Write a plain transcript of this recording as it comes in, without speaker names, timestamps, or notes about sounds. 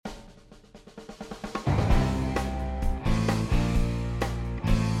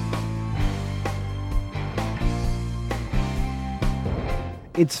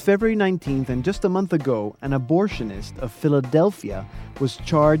It's February 19th, and just a month ago, an abortionist of Philadelphia was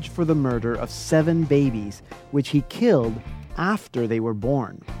charged for the murder of 7 babies, which he killed after they were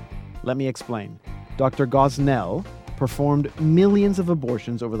born. Let me explain. Dr. Gosnell performed millions of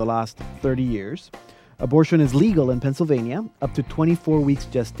abortions over the last 30 years. Abortion is legal in Pennsylvania, up to 24 weeks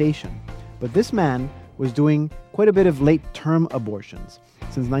gestation. But this man was doing quite a bit of late-term abortions.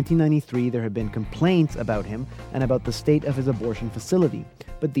 Since 1993, there have been complaints about him and about the state of his abortion facility,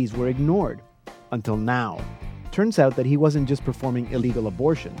 but these were ignored. Until now. Turns out that he wasn't just performing illegal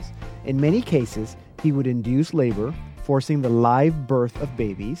abortions. In many cases, he would induce labor, forcing the live birth of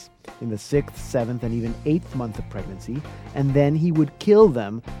babies in the 6th, 7th, and even 8th month of pregnancy, and then he would kill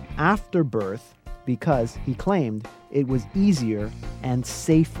them after birth because he claimed it was easier and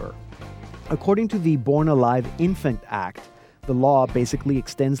safer. According to the Born Alive Infant Act, the law basically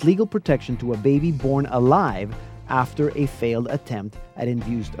extends legal protection to a baby born alive after a failed attempt at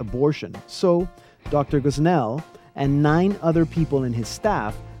induced abortion. So, Dr. Gosnell and 9 other people in his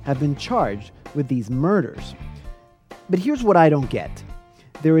staff have been charged with these murders. But here's what I don't get.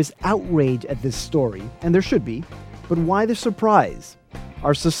 There is outrage at this story, and there should be, but why the surprise?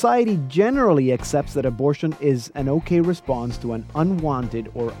 Our society generally accepts that abortion is an okay response to an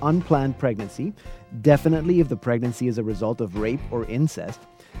unwanted or unplanned pregnancy, definitely if the pregnancy is a result of rape or incest.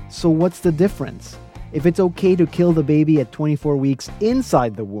 So what's the difference? If it's okay to kill the baby at 24 weeks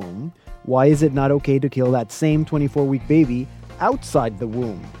inside the womb, why is it not okay to kill that same 24-week baby outside the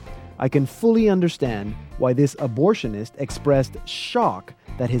womb? I can fully understand why this abortionist expressed shock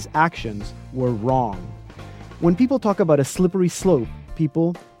that his actions were wrong. When people talk about a slippery slope,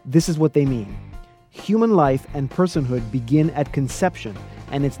 people, this is what they mean. Human life and personhood begin at conception,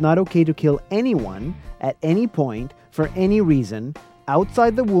 and it's not okay to kill anyone at any point for any reason,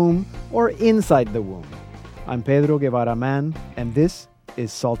 outside the womb or inside the womb. I'm Pedro Guevara Mann, and this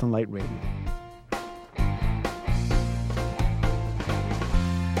is Salt and Light Radio.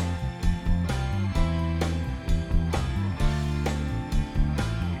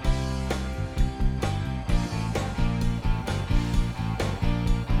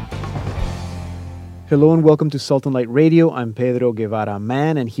 Hello and welcome to Salt and Light Radio. I'm Pedro Guevara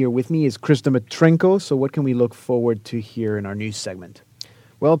Mann, and here with me is Krista Matrenko. So what can we look forward to here in our news segment?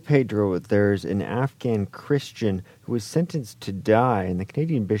 Well, Pedro, there's an Afghan Christian who was sentenced to die, and the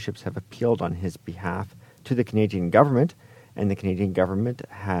Canadian bishops have appealed on his behalf to the Canadian government, and the Canadian government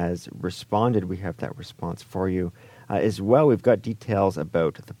has responded. We have that response for you. As well, we've got details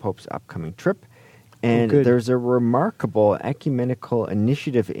about the Pope's upcoming trip, and there's a remarkable ecumenical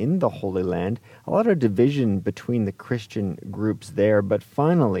initiative in the Holy Land. A lot of division between the Christian groups there, but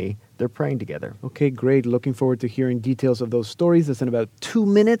finally, they're praying together. Okay, great. Looking forward to hearing details of those stories. That's in about 2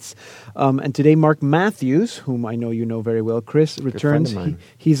 minutes. And today, Mark Matthews, whom I know you know very well, Chris, returns.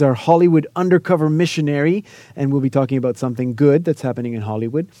 He's our Hollywood undercover missionary, and we'll be talking about something good that's happening in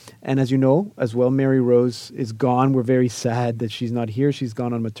Hollywood. And as you know, as well, Mary Rose is gone. We're very sad that she's not here. She's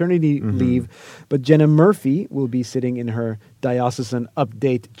gone on maternity leave. But Jenna Murphy will be sitting in her diocesan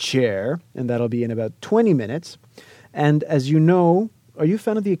update chair, and that'll be in about 20 minutes. And as you know, are you a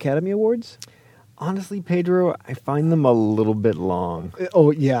fan of the Academy Awards? Honestly, Pedro, I find them a little bit long.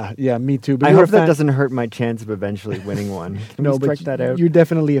 Oh, yeah, me too. But I hope that doesn't hurt my chance of eventually winning one. Can we strike that out? You're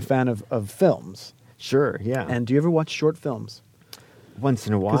definitely a fan of films. Sure, yeah. And do you ever watch short films? Once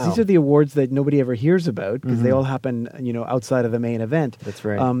in a while. Because these are the awards that nobody ever hears about, because they all happen, outside of the main event. That's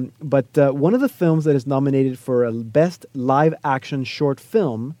right. But one of the films that is nominated for a Best Live Action Short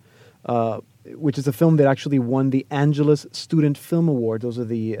Film, which is a film that actually won the Angelus Student Film Award. Those are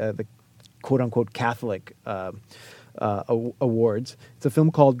the quote-unquote Catholic awards. It's a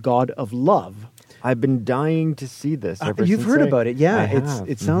film called God of Love. I've been dying to see this. You've heard about it, yeah.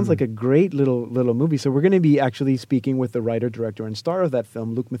 It sounds like a great little movie. So we're going to be actually speaking with the writer, director, and star of that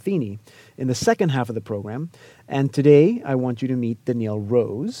film, Luke Matheny, in the second half of the program. And today, I want you to meet Danielle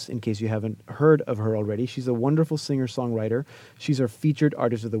Rose, in case you haven't heard of her already. She's a wonderful singer-songwriter. She's our featured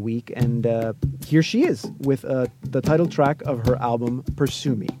artist of the week. And here she is with the title track of her album,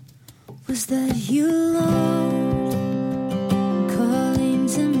 Pursue Me. Was that you, Lord, calling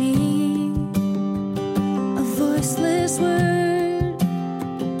to me? Voiceless word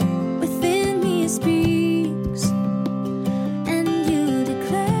within me speaks, and you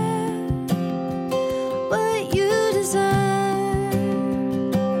declare what you desire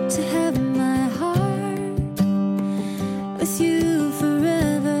to have in my heart. With you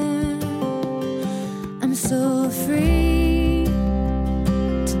forever, I'm so free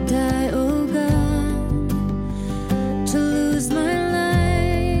to die, oh God, to lose my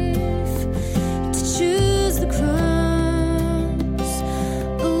life, to choose the cross.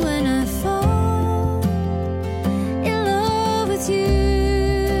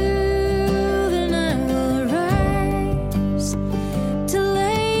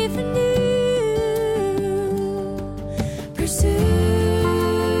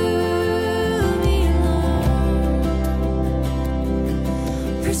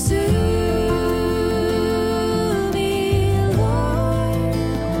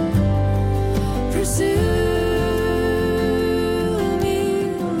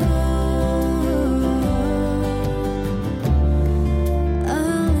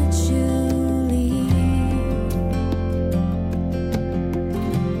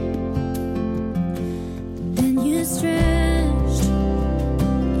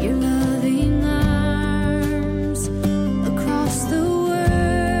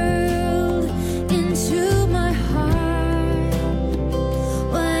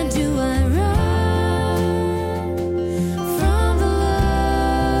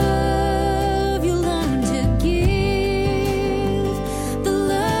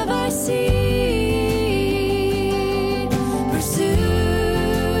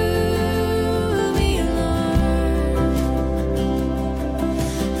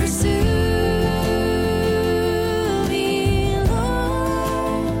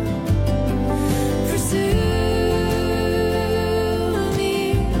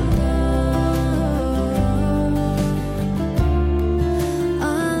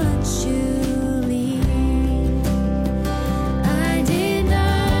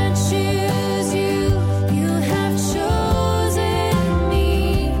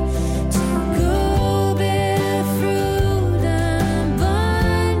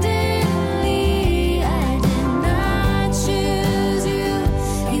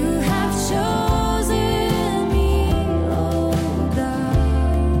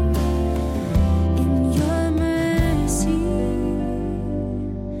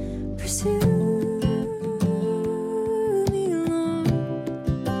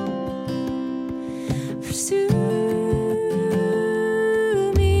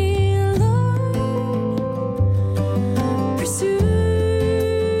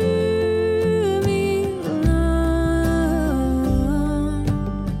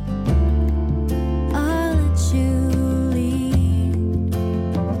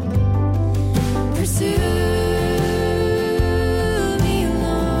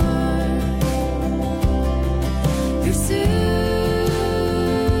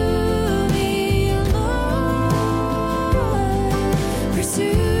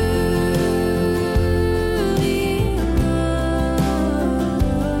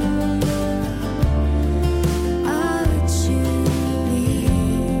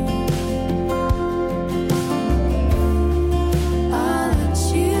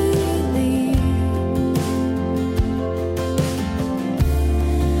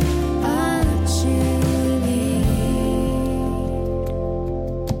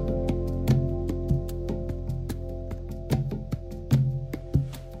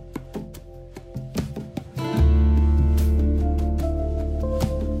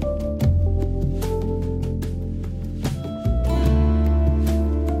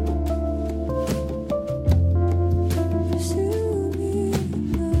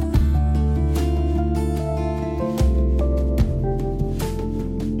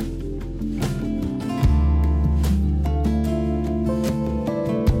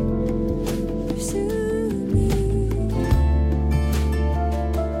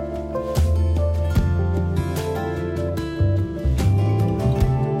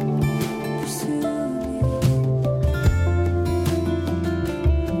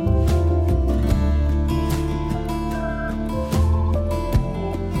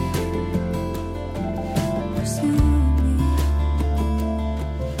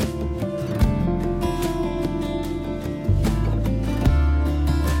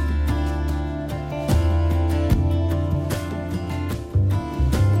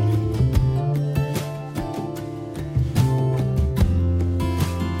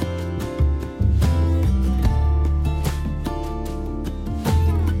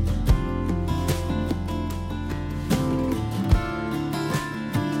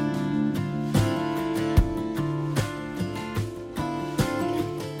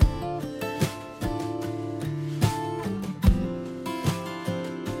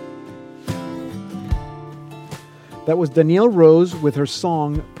 That was Danielle Rose with her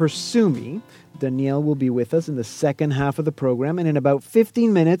song Pursue Me. Danielle will be with us in the second half of the program. And in about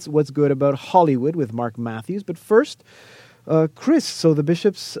 15 minutes, What's Good About Hollywood with Mark Matthews. But first, Chris, so the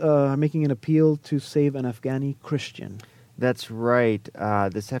bishops are making an appeal to save an Afghani Christian. That's right.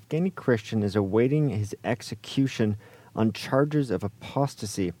 This Afghani Christian is awaiting his execution on charges of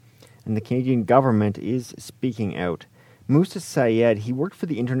apostasy, and the Canadian government is speaking out. Musa Syed, he worked for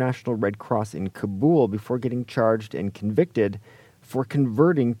the International Red Cross in Kabul before getting charged and convicted for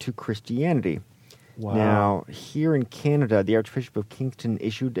converting to Christianity. Wow. Now, here in Canada, the Archbishop of Kingston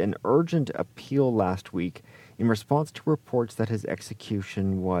issued an urgent appeal last week in response to reports that his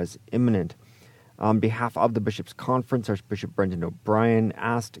execution was imminent. On behalf of the Bishops' Conference, Archbishop Brendan O'Brien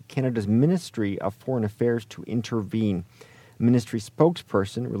asked Canada's Ministry of Foreign Affairs to intervene. A ministry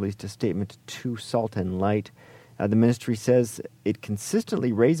spokesperson released a statement to Salt and Light. The ministry says it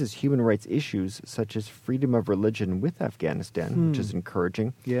consistently raises human rights issues such as freedom of religion with Afghanistan, which is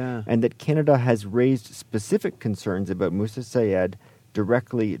encouraging, and that Canada has raised specific concerns about Musa Sayed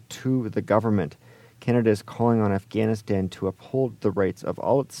directly to the government. Canada is calling on Afghanistan to uphold the rights of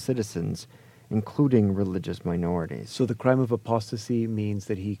all its citizens, including religious minorities. So the crime of apostasy means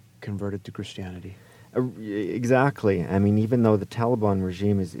that he converted to Christianity. Exactly. I mean, even though the Taliban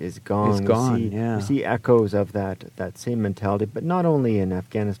regime is gone, It's gone, we see echoes of that same mentality, but not only in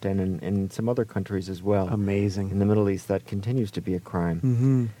Afghanistan and in some other countries as well. Amazing. In the Middle East, that continues to be a crime.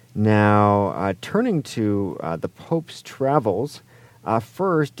 Mm-hmm. Now, turning to the Pope's travels,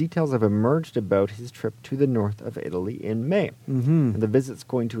 first, details have emerged about his trip to the north of Italy in May. Mm-hmm. And the visit's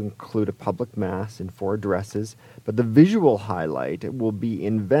going to include a public mass and 4 addresses, but the visual highlight will be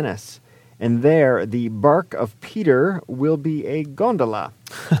in Venice. And there, the bark of Peter will be a gondola.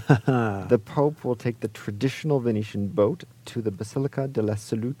 The Pope will take the traditional Venetian boat to the Basilica della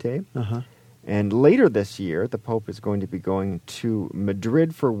Salute. And later this year, the Pope is going to be going to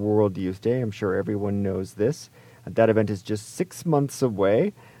Madrid for World Youth Day. I'm sure everyone knows this. That event is just 6 months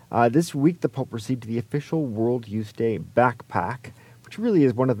away. This week, the Pope received the official World Youth Day backpack, which really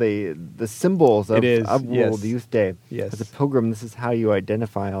is one of the symbols of World Youth Day. Yes. As a pilgrim, this is how you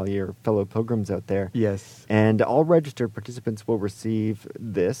identify all your fellow pilgrims out there. Yes. And all registered participants will receive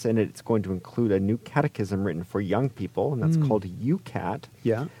this, and it's going to include a new catechism written for young people, and that's called UCAT.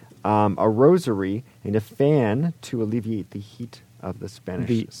 Yeah. A rosary, and a fan to alleviate the heat of the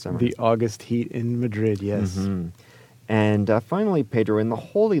Spanish summer. The August heat in Madrid, yes. Mm-hmm. And finally, Pedro, in the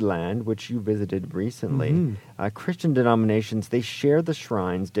Holy Land, which you visited recently, Christian denominations, they share the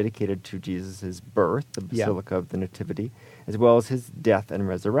shrines dedicated to Jesus' birth, the Basilica of the Nativity, as well as his death and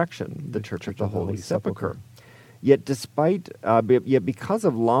resurrection, the Church of the Holy Sepulchre. Yet because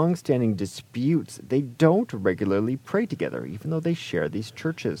of long-standing disputes, they don't regularly pray together, even though they share these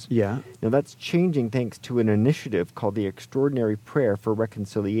churches. Yeah. Now, that's changing thanks to an initiative called the Extraordinary Prayer for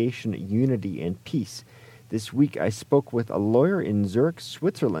Reconciliation, Unity, and Peace. This week, I spoke with a lawyer in Zurich,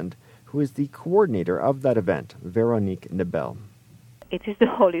 Switzerland, who is the coordinator of that event, Veronique Nebel. It is the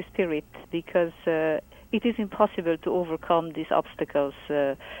Holy Spirit, because it is impossible to overcome these obstacles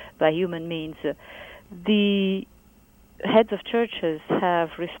by human means. The heads of churches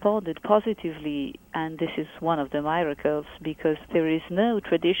have responded positively, and this is one of the miracles, because there is no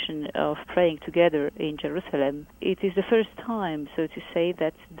tradition of praying together in Jerusalem. It is the first time, so to say,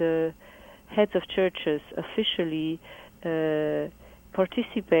 that the heads of churches officially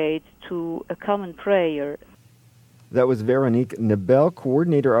participate to a common prayer. That was Veronique Nebel,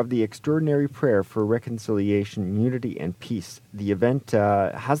 coordinator of the Extraordinary Prayer for Reconciliation, Unity, and Peace. The event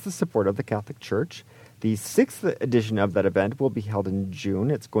has the support of the Catholic Church. The 6th edition of that event will be held in June.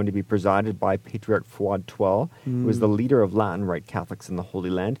 It's going to be presided by Patriarch Fuad Tuel, who is the leader of Latin Rite Catholics in the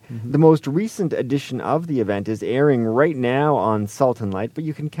Holy Land. The most recent edition of the event is airing right now on Salt and Light, but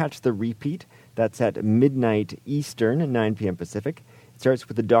you can catch the repeat. That's at midnight Eastern, 9 p.m. Pacific. It starts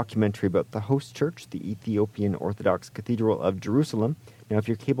with a documentary about the host church, the Ethiopian Orthodox Cathedral of Jerusalem. Now, if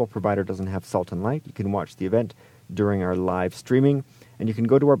your cable provider doesn't have Salt and Light, you can watch the event during our live streaming. And you can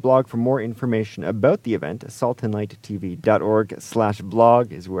go to our blog for more information about the event.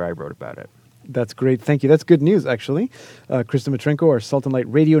 saltandlighttv.org/blog is where I wrote about it. That's great. Thank you. That's good news, actually. Krista Matrenko, our Salt and Light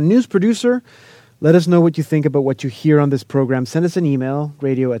radio news producer. Let us know what you think about what you hear on this program. Send us an email,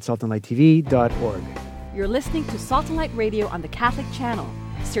 radio@saltandlighttv.org. You're listening to Salt and Light Radio on the Catholic Channel,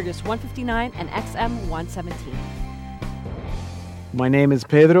 Sirius 159 and XM 117. My name is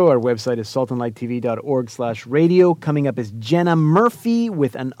Pedro. Our website is saltandlighttv.org/radio. Coming up is Jenna Murphy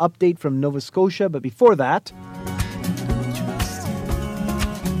with an update from Nova Scotia. But before that,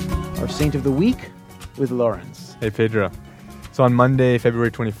 our Saint of the Week with Lawrence. Hey, Pedro. So on Monday,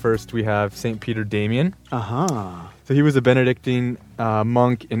 February 21st, we have St. Peter Damian. So he was a Benedictine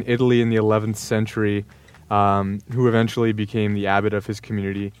monk in Italy in the 11th century who eventually became the abbot of his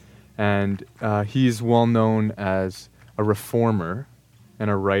community. And he's well known as a reformer and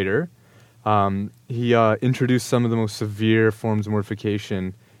a writer. He introduced some of the most severe forms of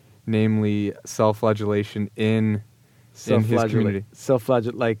mortification, namely self-flagellation in his community.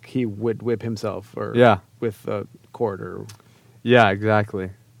 Self-flagellate, like he would whip himself, or with a cord, or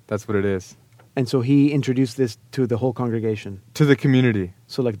exactly. That's what it is. And so he introduced this to the whole congregation, to the community.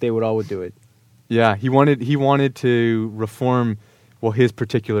 So like they would all do it. Yeah, he wanted to reform his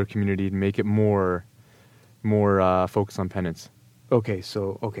particular community and make it more more focused on penance. Okay.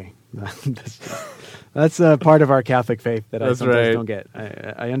 That's a part of our Catholic faith that I sometimes don't get.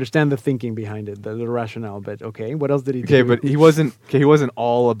 I understand the thinking behind it, the rationale, but okay, what else did he do? Okay, but he wasn't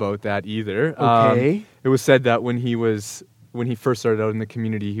all about that either. Okay. It was said that when he first started out in the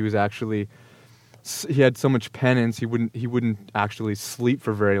community, he had so much penance, he wouldn't actually sleep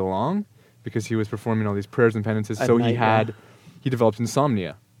for very long because he was performing all these prayers and penances. At so night, he developed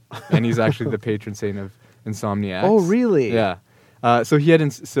insomnia, and he's actually the patron saint of insomniacs. Oh, really? Yeah. So he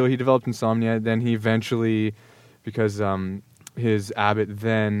developed insomnia. Then he eventually, because his abbot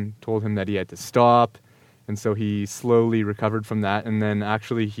then told him that he had to stop, and so he slowly recovered from that. And then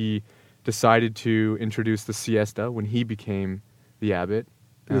actually he decided to introduce the siesta when he became the abbot.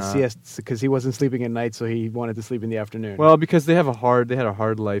 The siesta, because he wasn't sleeping at night, so he wanted to sleep in the afternoon. Well, because they had a hard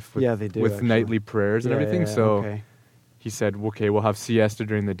life with, they do, with actually. nightly prayers and everything. So he said, okay, we'll have siesta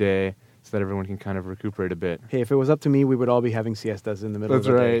during the day, so that everyone can kind of recuperate a bit. Hey, if it was up to me, we would all be having siestas in the middle of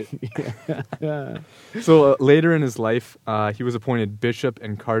the day. That's right. Yeah. So later in his life, he was appointed bishop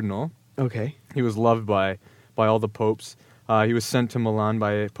and cardinal. Okay. He was loved by all the popes. He was sent to Milan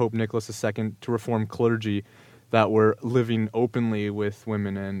by Pope Nicholas II to reform clergy that were living openly with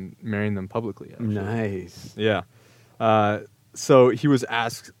women and marrying them publicly. Actually. Nice. Yeah. So he was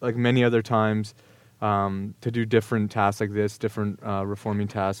asked, like many other times, to do different tasks like this, different reforming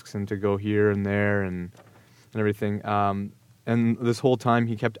tasks, and to go here and there and everything. And this whole time,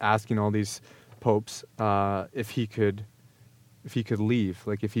 he kept asking all these popes if he could leave,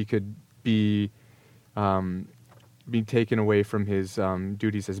 like if he could be taken away from his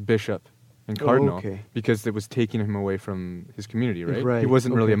duties as bishop and cardinal, because it was taking him away from his community. Right. He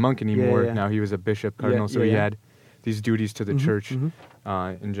wasn't really a monk anymore. Now he was a bishop, cardinal, so he had these duties to the church in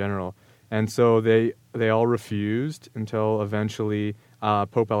general. And so they all refused until eventually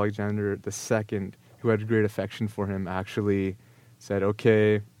Pope Alexander II, who had great affection for him, actually said,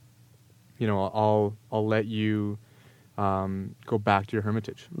 "Okay, I'll let you go back to your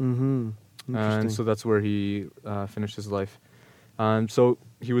hermitage." Mm-hmm. And so that's where he finished his life. So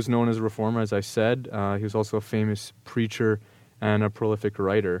he was known as a reformer, as I said. He was also a famous preacher and a prolific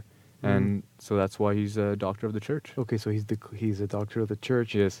writer. And so that's why he's a doctor of the church. Okay, so he's a doctor of the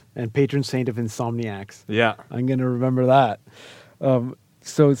church. Yes. And patron saint of insomniacs. Yeah. I'm going to remember that.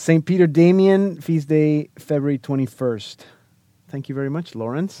 So St. Peter Damian, feast day, February 21st. Thank you very much,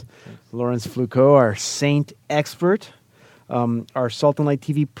 Lawrence. Thanks. Lawrence Floucault, our saint expert. Our Salt and Light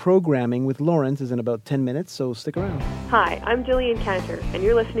TV programming with Lawrence is in about 10 minutes, so stick around. Hi, I'm Jillian Cantor, and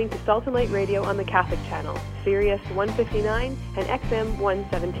you're listening to Salt and Light Radio on the Catholic Channel, Sirius 159 and XM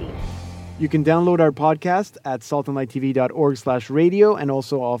 117. You can download our podcast at saltandlighttv.org/radio and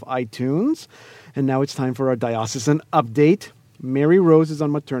also off iTunes. And now it's time for our diocesan update. Mary Rose is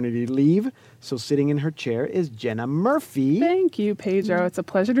on maternity leave, so sitting in her chair is Jenna Murphy. Thank you, Pedro. It's a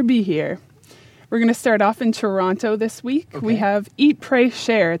pleasure to be here. We're going to start off in Toronto this week. Okay. We have Eat, Pray,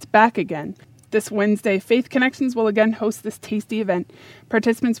 Share. It's back again. This Wednesday, Faith Connections will again host this tasty event.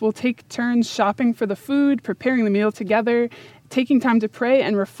 Participants will take turns shopping for the food, preparing the meal together, taking time to pray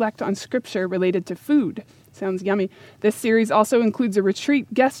and reflect on scripture related to food. Sounds yummy. This series also includes a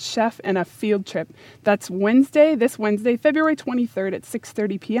retreat, guest chef, and a field trip. That's this Wednesday, February 23rd at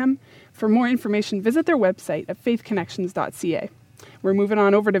 6:30 p.m. For more information, visit their website at faithconnections.ca. We're moving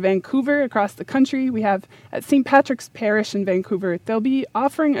on over to Vancouver, across the country. We have at St. Patrick's Parish in Vancouver, they'll be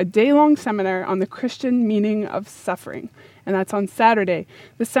offering a day-long seminar on the Christian meaning of suffering, and that's on Saturday.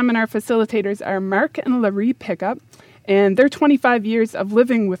 The seminar facilitators are Mark and Larry Pickup, and their 25 years of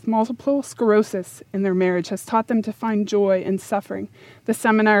living with multiple sclerosis in their marriage has taught them to find joy in suffering. The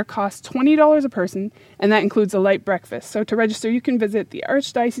seminar costs $20 a person, and that includes a light breakfast. So to register, you can visit the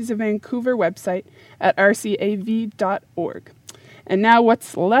Archdiocese of Vancouver website at rcav.org. And now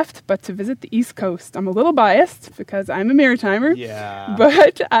what's left but to visit the East Coast. I'm a little biased because I'm a Maritimer,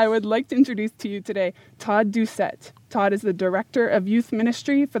 but I would like to introduce to you today Todd Doucette. Todd is the Director of Youth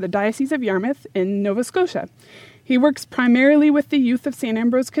Ministry for the Diocese of Yarmouth in Nova Scotia. He works primarily with the youth of St.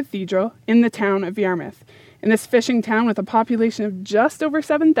 Ambrose Cathedral in the town of Yarmouth. In this fishing town with a population of just over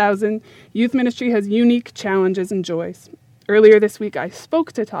 7,000, youth ministry has unique challenges and joys. Earlier this week, I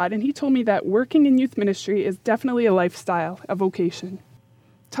spoke to Todd, and he told me that working in youth ministry is definitely a lifestyle, a vocation.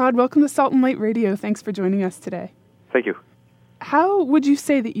 Todd, welcome to Salt and Light Radio. Thanks for joining us today. Thank you. How would you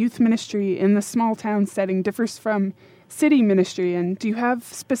say that youth ministry in the small town setting differs from city ministry, and do you have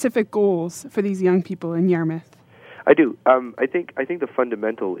specific goals for these young people in Yarmouth? I do. I think the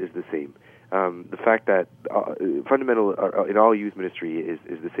fundamental is the same. The fact that fundamental in all youth ministry is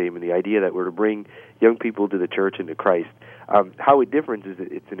the same, and the idea that we're to bring young people to the church and to Christ. How it differs is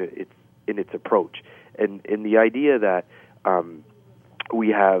it's in its approach. and the idea that we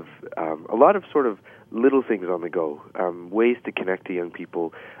have a lot of sort of little things on the go, ways to connect to young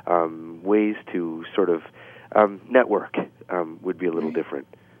people, ways to sort of network would be a little different.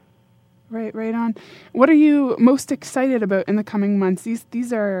 Right on. What are you most excited about in the coming months? These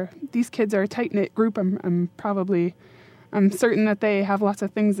kids are a tight-knit group. I'm certain that they have lots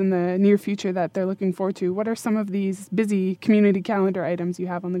of things in the near future that they're looking forward to. What are some of these busy community calendar items you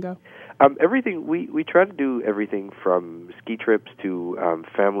have on the go? Everything. We try to do everything from ski trips to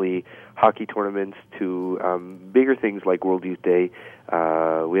family hockey tournaments to bigger things like World Youth Day.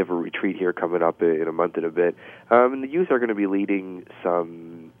 We have a retreat here coming up in a month and a bit. And the youth are going to be leading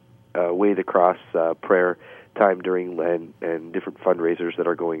some Way the Cross prayer time during Lent and different fundraisers that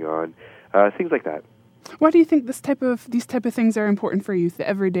are going on, things like that. Why do you think these type of things are important for youth, the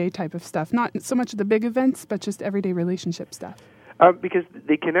everyday type of stuff? Not so much the big events, but just everyday relationship stuff. Because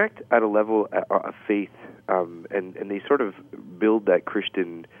they connect at a level of faith, and they sort of build that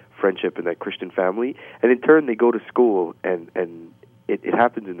Christian friendship and that Christian family, and in turn they go to school and it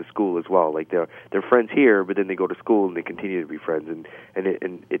happens in the school as well. Like they're friends here, but then they go to school and they continue to be friends. And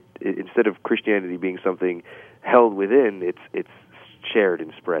it instead of Christianity being something held within, it's shared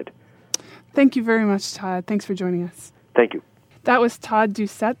and spread. Thank you very much, Todd. Thanks for joining us. Thank you. That was Todd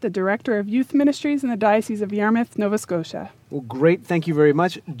Doucette, the Director of Youth Ministries in the Diocese of Yarmouth, Nova Scotia. Well, great. Thank you very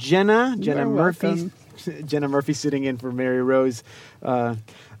much. Jenna Murphy. Welcome. Jenna Murphy sitting in for Mary Rose.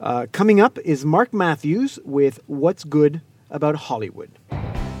 Coming up is Mark Matthews with What's Good About Hollywood.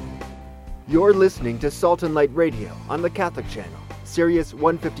 You're listening to Salt and Light Radio on the Catholic Channel, Sirius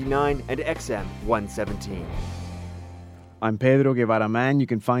 159 and XM 117. I'm Pedro Guevara Man. You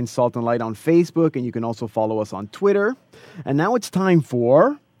can find Salt and Light on Facebook, and you can also follow us on Twitter. And now it's time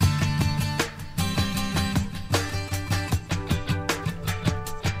for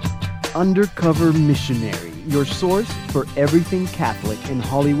Undercover Missionary, your source for everything Catholic in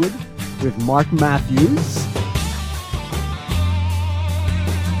Hollywood, with Mark Matthews.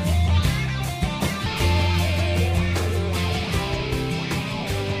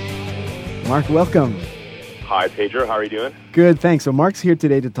 Mark, welcome. Hi, Pedro. How are you doing? Good, thanks. So Mark's here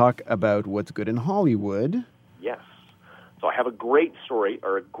today to talk about what's good in Hollywood. Yes. So I have a great story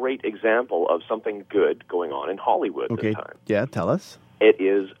or a great example of something good going on in Hollywood this time. Yeah, tell us. It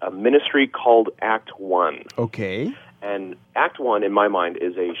is a ministry called Act One. Okay. And Act One, in my mind,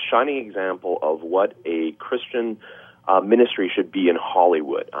 is a shining example of what a Christian ministry should be in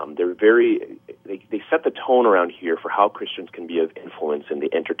Hollywood. They set the tone around here for how Christians can be of influence in the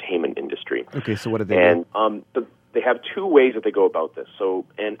entertainment industry. Okay, so what do they do? They have two ways that they go about this. So,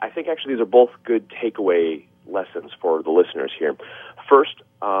 and I think actually these are both good takeaway lessons for the listeners here. First,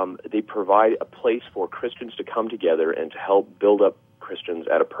 they provide a place for Christians to come together and to help build up Christians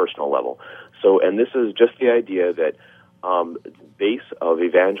at a personal level. So, and this is just the idea that the base of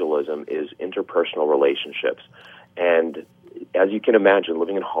evangelism is interpersonal relationships. And as you can imagine,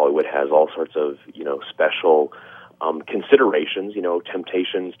 living in Hollywood has all sorts of, special considerations.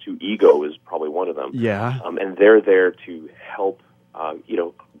 Temptations to ego is probably one of them. Yeah. And they're there to help,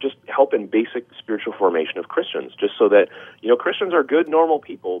 just help in basic spiritual formation of Christians, just so that, Christians are good, normal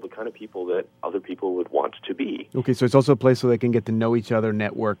people, the kind of people that other people would want to be. Okay, so it's also a place so they can get to know each other,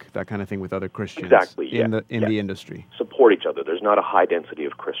 network, that kind of thing with other Christians. Exactly, in the industry. Support each other. There's not a high density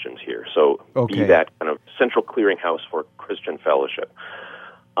of Christians here, so be that kind of central clearinghouse for Christian fellowship.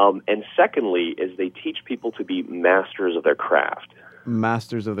 And secondly, is they teach people to be masters of their craft.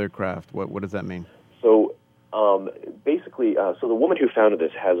 Masters of their craft. What does that mean? So basically, so the woman who founded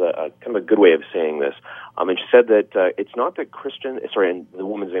this has a kind of a good way of saying this. And she said that it's not that and the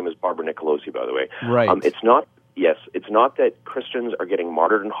woman's name is Barbara Nicolosi, by the way. Right. It's not that Christians are getting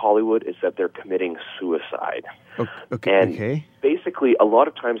martyred in Hollywood, it's that they're committing suicide. Okay. And basically, a lot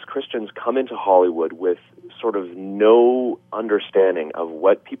of times Christians come into Hollywood with sort of no understanding of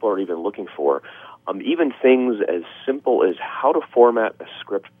what people are even looking for. Even things as simple as how to format a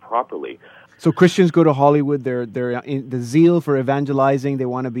script properly. So Christians go to Hollywood, they're in the zeal for evangelizing, they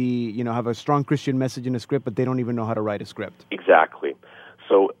want to be, have a strong Christian message in a script, but they don't even know how to write a script. Exactly.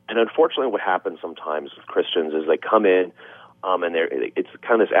 So, and unfortunately what happens sometimes with Christians is they come in, and it's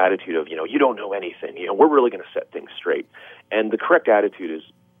kind of this attitude of, you don't know anything, we're really going to set things straight. And the correct attitude is,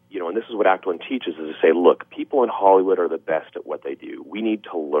 and this is what Act One teaches, is to say, look, people in Hollywood are the best at what they do. We need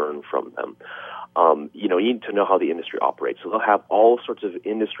to learn from them. You need to know how the industry operates. So they'll have all sorts of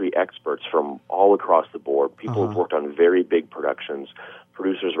industry experts from all across the board, people who've worked on very big productions,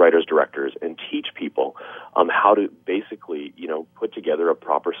 producers, writers, directors, and teach people how to basically, put together a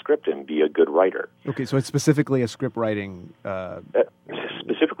proper script and be a good writer. Okay, so it's specifically a script writing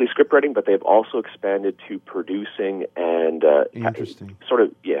specifically script writing, but they've also expanded to producing and sort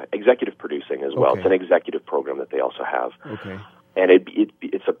of executive producing as well. Okay. It's an executive program that they also have. Okay. And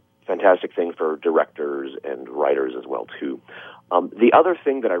it's a fantastic thing for directors and writers as well, too. The other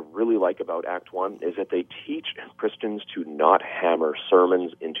thing that I really like about Act One is that they teach Christians to not hammer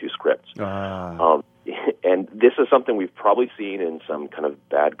sermons into scripts. And this is something we've probably seen in some kind of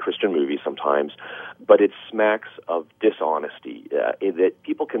bad Christian movies sometimes, but it smacks of dishonesty. That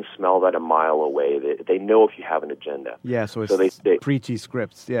people can smell that a mile away. They know if you have an agenda. Yeah, so it's they preachy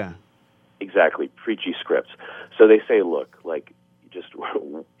scripts, yeah. Exactly, preachy scripts. So they say, look, like, just,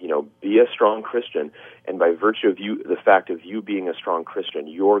 be a strong Christian, and by virtue of the fact of you being a strong Christian,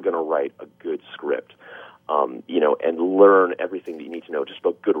 you're going to write a good script, and learn everything that you need to know just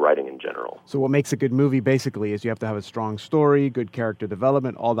about good writing in general. So what makes a good movie, basically, is you have to have a strong story, good character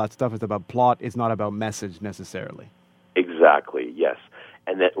development, all that stuff is about plot, it's not about message necessarily. Exactly, yes.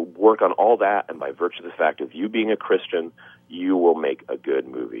 And then work on all that, and by virtue of the fact of you being a Christian, you will make a good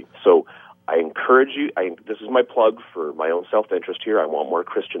movie. So I encourage you, this is my plug for my own self-interest here. I want more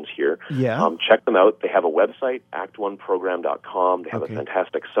Christians here. Yeah. Check them out. They have a website, act1program.com. They have a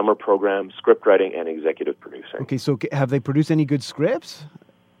fantastic summer program, script writing, and executive producing. Okay, so have they produced any good scripts?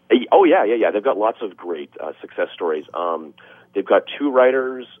 Oh, yeah. They've got lots of great success stories. They've got 2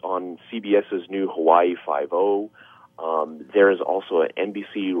 writers on CBS's new Hawaii Five-0. There is also an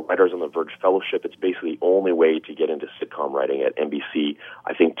NBC Writers on the Verge Fellowship. It's basically the only way to get into sitcom writing at NBC.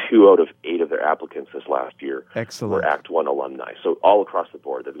 I think 2 out of 8 of their applicants this last year were Act One alumni. So all across the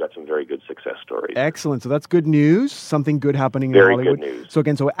board, they've got some very good success stories. Excellent. So that's good news. Something good happening in Hollywood. Very good news. So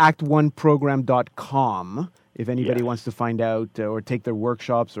again, act1program.com if anybody wants to find out or take their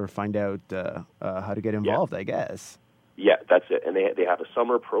workshops or find out how to get involved, I guess. Yeah, that's it. And they have a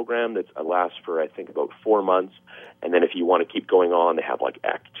summer program that lasts for, I think, about 4 months. And then if you want to keep going on, they have like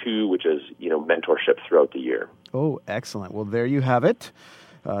Act 2, which is, mentorship throughout the year. Oh, excellent. Well, there you have it.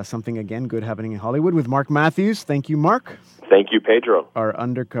 Something, again, good happening in Hollywood with Mark Matthews. Thank you, Mark. Thank you, Pedro. Our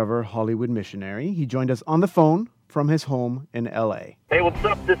undercover Hollywood missionary. He joined us on the phone from his home in L.A. Hey, what's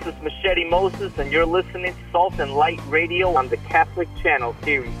up? This is Machete Moses, and you're listening to Salt and Light Radio on the Catholic Channel,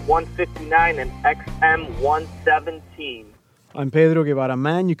 Series 159 and XM 117. I'm Pedro Guevara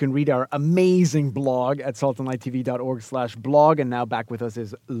Man. You can read our amazing blog at saltandlighttv.org/blog. And now back with us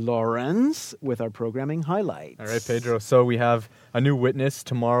is Lawrence with our programming highlights. All right, Pedro. So we have a new witness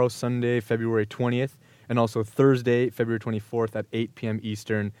tomorrow, Sunday, February 20th, and also Thursday, February 24th at 8 p.m.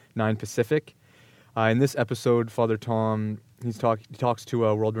 Eastern, 9 Pacific. In this episode, Father Tom, he talks to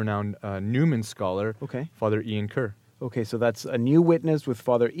a world-renowned Newman scholar, Father Ian Kerr. Okay, so that's a new witness with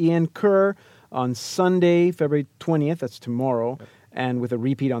Father Ian Kerr on Sunday, February 20th, that's tomorrow, and with a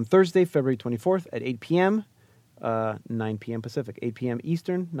repeat on Thursday, February 24th at 8 p.m., 9 p.m. Pacific, 8 p.m.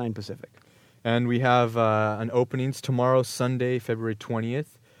 Eastern, 9 Pacific. And we have an openings tomorrow, Sunday, February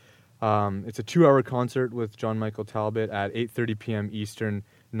 20th. It's a 2-hour concert with John Michael Talbot at 8:30 p.m. Eastern,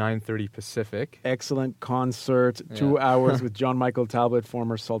 9:30 Pacific. Excellent concert, 2 hours with John Michael Talbot,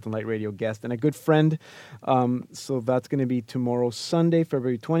 former Salt and Light Radio guest and a good friend. So that's going to be tomorrow, Sunday,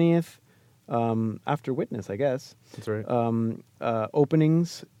 February 20th, after Witness, I guess. That's right.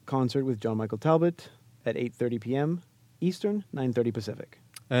 Openings, concert with John Michael Talbot at 8:30 p.m. Eastern, 9:30 Pacific.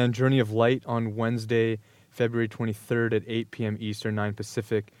 And Journey of Light on Wednesday, February 23rd at 8 p.m. Eastern, 9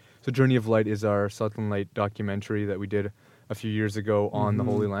 Pacific. So Journey of Light is our Salt and Light documentary that we did a few years ago on the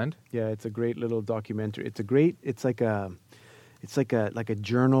Holy Land. Yeah, it's a great little documentary. It's like a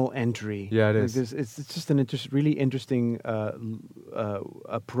journal entry. Yeah, it is. It's just an really interesting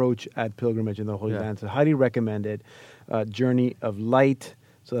approach at pilgrimage in the Holy Land. So highly recommended. Journey of Light.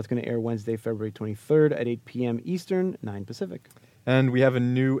 So that's going to air Wednesday, February 23rd at 8 p.m. Eastern, 9 Pacific. And we have a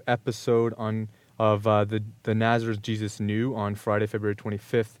new episode of the Nazareth Jesus New on Friday, February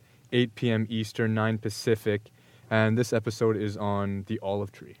 25th, 8 p.m. Eastern, 9 Pacific. And this episode is on the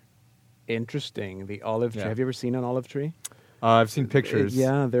olive tree. Interesting. The olive tree. Have you ever seen an olive tree? I've seen pictures.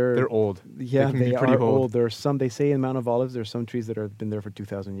 They're old. Yeah, they are old. There are some, they say in Mount of Olives, there are some trees that have been there for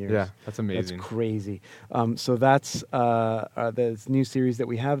 2,000 years. Yeah, that's amazing. That's crazy. So that's the new series that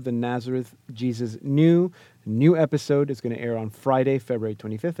we have, the Nazareth Jesus New episode is going to air on Friday, February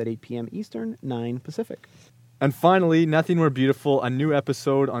 25th at 8 p.m. Eastern, 9 Pacific. And finally, Nothing More Beautiful, a new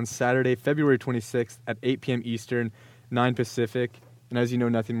episode on Saturday, February 26th at 8 p.m. Eastern, 9 Pacific. And as you know,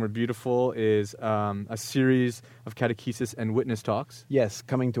 Nothing More Beautiful is a series of catechesis and witness talks. Yes,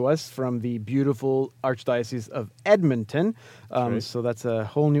 coming to us from the beautiful Archdiocese of Edmonton. So that's a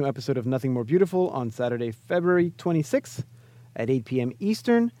whole new episode of Nothing More Beautiful on Saturday, February 26th at 8 p.m.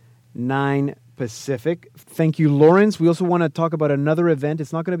 Eastern, 9 Pacific. Pacific. Thank you, Lawrence. We also want to talk about another event.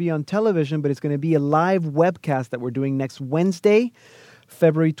 It's not going to be on television, but it's going to be a live webcast that we're doing next Wednesday,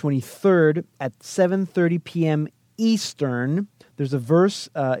 February 23rd at 7:30 p.m. Eastern. There's a verse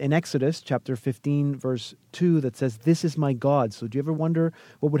in Exodus chapter 15, verse 2 that says, "This is my God." So do you ever wonder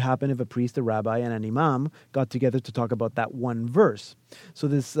what would happen if a priest, a rabbi, and an imam got together to talk about that one verse? So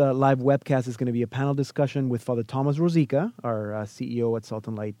this live webcast is going to be a panel discussion with Father Thomas Rosica, our CEO at Salt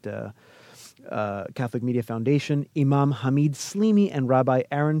and Light Catholic Media Foundation, Imam Hamid Slimi, and Rabbi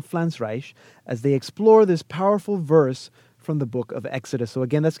Aaron Flansreich, as they explore this powerful verse from the book of Exodus. So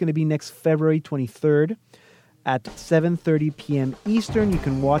again, that's going to be next February 23rd. At 7:30 p.m. Eastern. You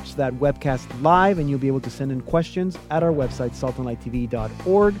can watch that webcast live, and you'll be able to send in questions at our website,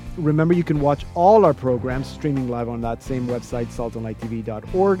 saltandlighttv.org. Remember, you can watch all our programs streaming live on that same website,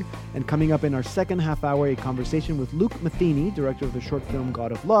 saltandlighttv.org. And coming up in our second half hour, a conversation with Luke Matheny, director of the short film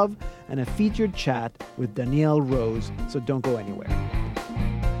God of Love, and a featured chat with Danielle Rose. So don't go anywhere.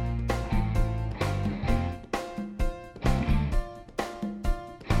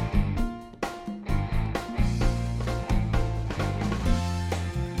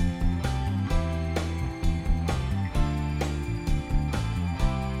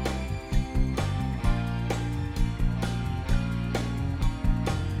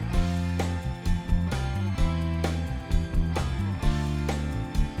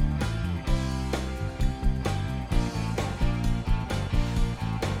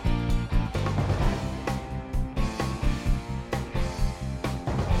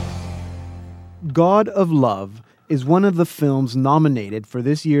 God of Love is one of the films nominated for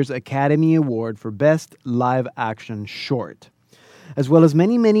this year's Academy Award for Best Live Action Short. As well as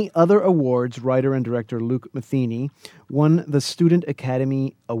many, many other awards, writer and director Luke Matheny won the Student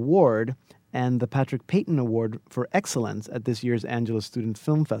Academy Award and the Patrick Peyton Award for Excellence at this year's Angelus Student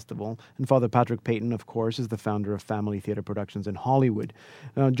Film Festival. And Father Patrick Peyton, of course, is the founder of Family Theatre Productions in Hollywood.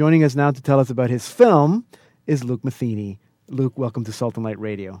 Joining us now to tell us about his film is Luke Matheny. Luke, welcome to Salt and Light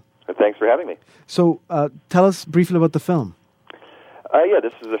Radio. Thanks for having me. So tell us briefly about the film.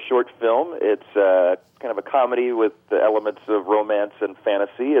 This is a short film. It's kind of a comedy with the elements of romance and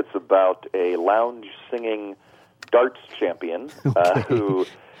fantasy. It's about a lounge-singing darts champion who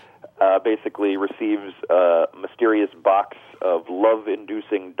basically receives a mysterious box of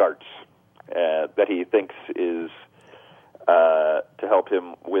love-inducing darts that he thinks is to help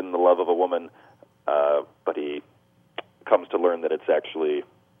him win the love of a woman, but he comes to learn that it's actually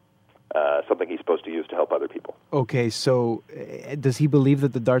something he's supposed to use to help other people. Okay, so does he believe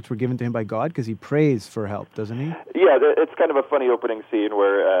that the darts were given to him by God? Because he prays for help, doesn't he? Yeah, it's kind of a funny opening scene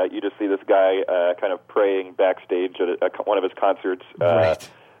where you just see this guy kind of praying backstage at one of his concerts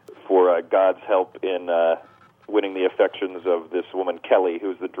for God's help in winning the affections of this woman, Kelly,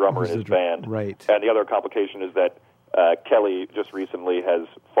 who's the drummer in his band. Right. And the other complication is that Kelly just recently has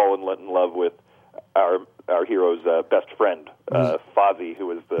fallen in love with our hero's best friend, Fozzie,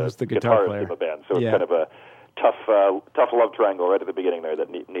 who is the guitarist of the band. So it's kind of a tough love triangle right at the beginning there that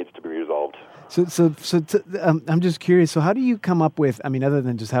needs to be resolved. So I'm just curious. So how do you come up with? I mean, other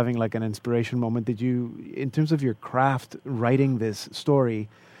than just having like an inspiration moment, did you, in terms of your craft writing this story,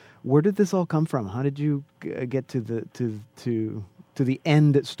 where did this all come from? How did you get to the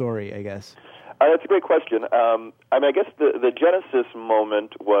end story? I guess that's a great question. I guess the genesis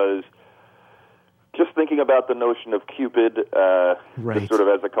moment was just thinking about the notion of Cupid, just sort of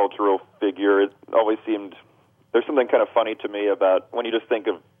as a cultural figure. It always seemed there's something kind of funny to me about when you just think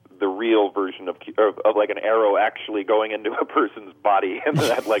of the real version of like an arrow actually going into a person's body, and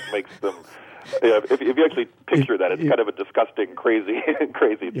that like makes them. If you actually picture that, it's kind of a disgusting, crazy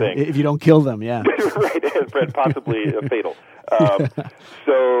thing. If you don't kill them, yeah. Right, possibly fatal.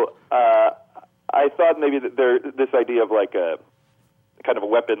 So I thought maybe that this idea of like a kind of a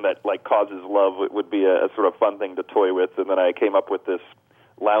weapon that like causes love would be a sort of fun thing to toy with, and then I came up with this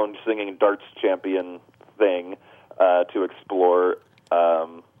lounge singing darts champion thing to explore,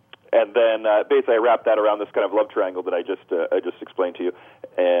 and then basically I wrapped that around this kind of love triangle that I just explained to you,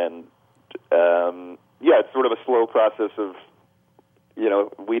 and it's sort of a slow process of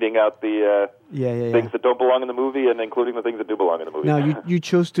weeding out the things that don't belong in the movie and including the things that do belong in the movie. Now, you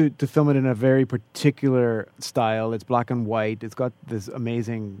chose to film it in a very particular style. It's black and white. It's got this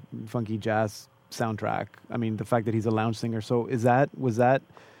amazing funky jazz soundtrack. I mean, the fact that he's a lounge singer. So where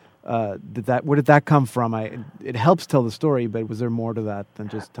did that come from? It helps tell the story, but was there more to that than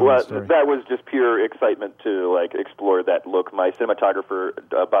just telling the story? That was just pure excitement to like explore that look. My cinematographer,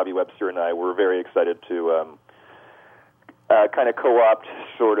 Bobby Webster, and I were very excited to kind of co-opt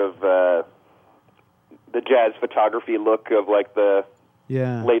sort of the jazz photography look of like the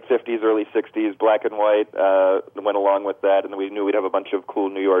late 50s, early 60s, black and white, went along with that, and then we knew we'd have a bunch of cool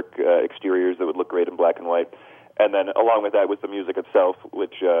New York exteriors that would look great in black and white. And then along with that was the music itself,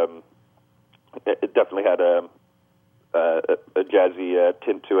 which it definitely had a jazzy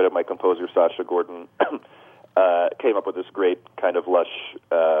tint to it. And my composer, Sasha Gordon, came up with this great kind of lush,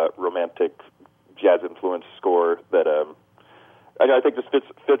 romantic, jazz-influenced score that I think just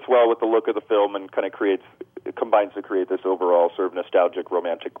fits well with the look of the film and kind of combines to create this overall sort of nostalgic,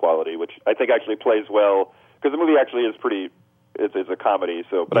 romantic quality, which I think actually plays well, because the movie actually is it's a comedy,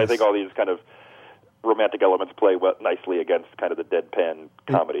 but I think all these kind of romantic elements play nicely against kind of the deadpan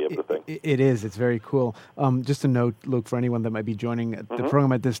comedy of the thing. It is. It's very cool. Just a note, Luke, for anyone that might be joining the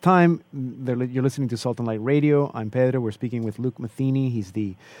program at this time, you're listening to Salt and Light Radio. I'm Pedro. We're speaking with Luke Matheny. He's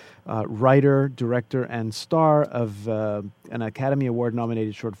the writer, director, and star of an Academy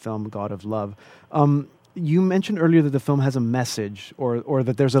Award-nominated short film, God of Love. You mentioned earlier that the film has a message, or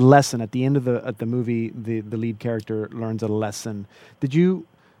that there's a lesson at the end of the movie. The lead character learns a lesson. Did you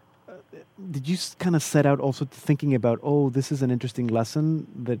kind of set out also thinking about, this is an interesting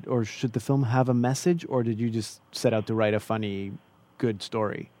lesson, or should the film have a message, or did you just set out to write a funny, good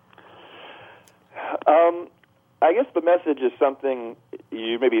story? I guess the message is something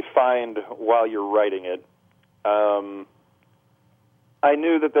you maybe find while you're writing it. I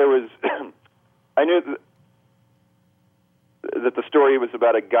knew that there was, that the story was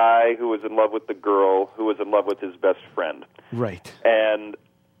about a guy who was in love with the girl who was in love with his best friend. Right. And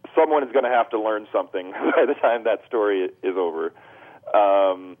someone is going to have to learn something by the time that story is over.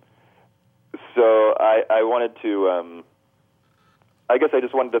 So I wanted to, I guess I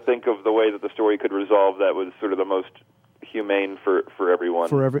just wanted to think of the way that the story could resolve that was sort of the most humane for everyone.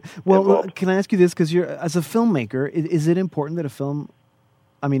 Well, can I ask you this? Because as a filmmaker, is it important that a film,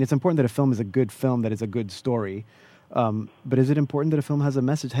 it's important that a film is a good film, that is a good story. But is it important that a film has a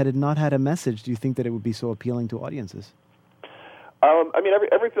message? Had it not had a message, do you think that it would be so appealing to audiences?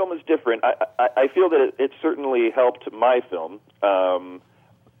 Every film is different. I feel that it certainly helped my film.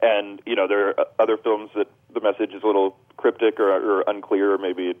 And, there are other films that the message is a little cryptic or unclear or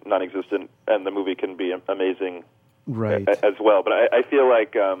maybe non-existent, and the movie can be amazing as well. But I feel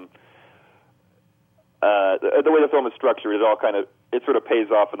like the way the film is structured, it sort of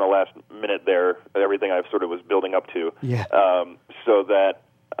pays off in the last minute there, everything I've sort of was building up to. Yeah. So that...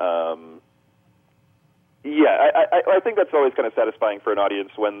 I think that's always kind of satisfying for an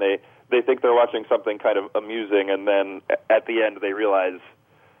audience when they think they're watching something kind of amusing, and then at the end they realize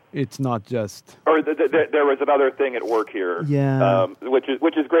it's not just, or there was another thing at work here. Yeah, which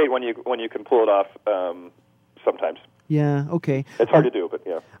is great when you can pull it off. Sometimes. Yeah. Okay. It's hard to do, but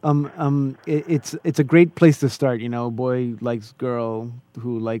yeah. It's a great place to start. Boy likes girl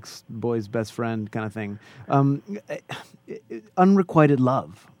who likes boy's best friend, kind of thing. Unrequited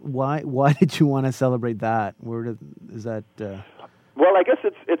love. Why did you want to celebrate that? Is that? Well, I guess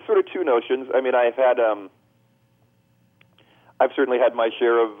it's sort of two notions. I've certainly had my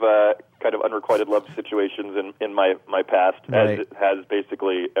share of kind of unrequited love situations in my past, as it has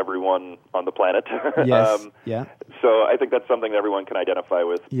basically everyone on the planet. Yes. Yeah. So I think that's something that everyone can identify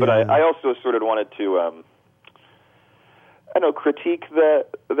with. Yeah. But I also sort of wanted to, critique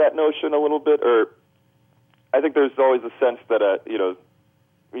that notion a little bit. Or I think there's always a sense that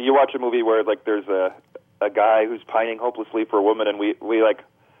you watch a movie where there's a guy who's pining hopelessly for a woman, and we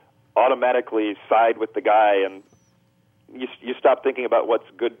automatically side with the guy, and you stop thinking about what's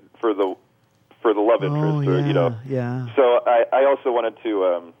good for the love interest, Yeah. So I also wanted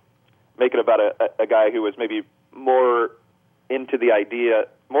to make it about a guy who was maybe more into the idea,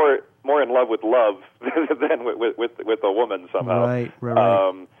 more in love with love than with a woman somehow. Right.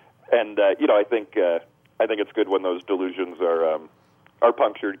 I think it's good when those delusions are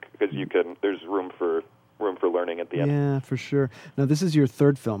punctured, because there's room for learning at the end. Yeah, for sure. Now this is your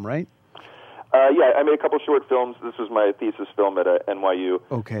third film, right? I made a couple short films. This was my thesis film at NYU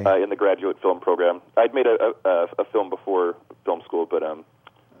in the graduate film program. I'd made a film before film school, but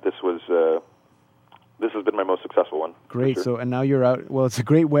this has been my most successful one. Great. Sure. So, and now you're out. Well, it's a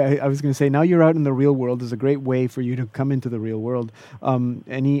great way. I was going to say, now you're out in the real world. It's a great way for you to come into the real world.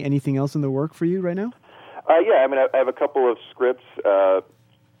 Anything else in the work for you right now? I have a couple of scripts.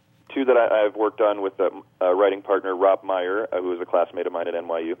 Two that I've worked on with a writing partner, Rob Meyer, who is a classmate of mine at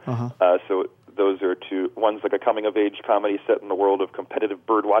NYU. So those are two. One's like a coming-of-age comedy set in the world of competitive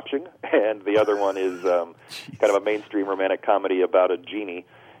bird watching, and the other one is kind of a mainstream romantic comedy about a genie.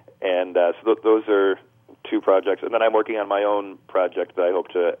 And so those are two projects. And then I'm working on my own project that I hope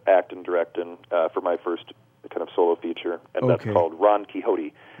to act and direct in for my first kind of solo feature, and that's called Ron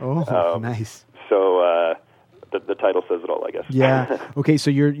Quixote. Oh, nice. So the title says it all, I guess. Yeah. Okay, so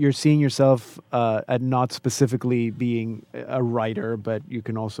you're seeing yourself at not specifically being a writer, but you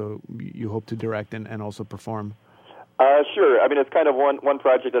hope to direct and also perform. Sure. I mean, it's kind of one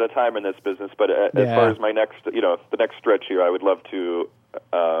project at a time in this business. But as far as my next, the next stretch here, I would love to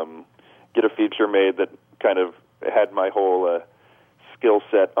get a feature made that kind of had my whole skill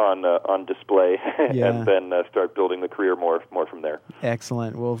set on display, and then start building the career more from there.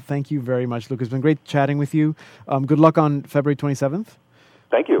 Excellent. Well, thank you very much, Luke. It's been great chatting with you. Good luck on February 27th.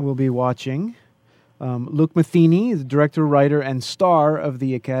 Thank you. We'll be watching. Luke Matheny is director, writer, and star of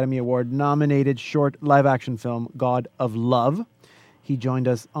the Academy Award-nominated short live-action film God of Love. He joined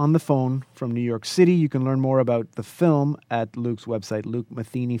us on the phone from New York City. You can learn more about the film at Luke's website,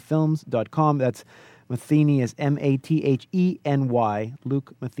 lukemathenyfilms.com. That's Matheny is Matheny,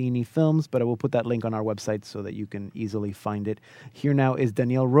 Luke Matheny Films, but I will put that link on our website so that you can easily find it. Here now is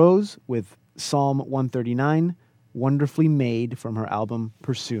Danielle Rose with Psalm 139, Wonderfully Made, from her album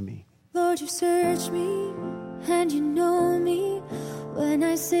Pursue Me. Lord, you search me and you know me when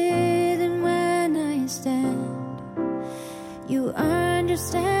I sit and when I stand. You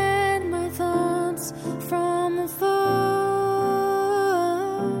understand my thoughts from afar.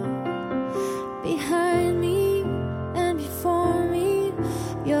 Behind me and before me,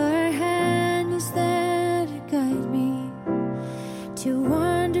 your hand is there to guide me. Too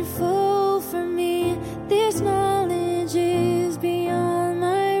wonderful for me, this knowledge is beyond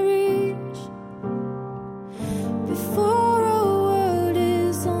my reach. Before a word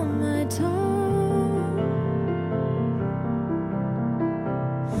is on my tongue,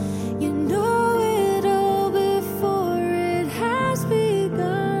 you know it all before it has begun.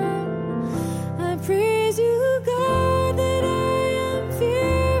 I praise you, God, that I am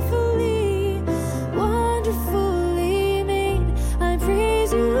fearfully, wonderfully made. I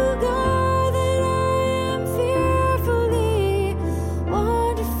praise you, God, that I am fearfully,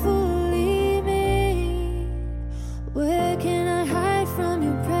 wonderfully made. Where can I hide from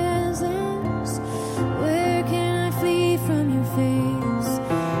your presence? Where can I flee from your face?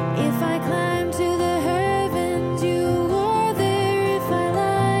 If I climb to the heavens, you are there. If I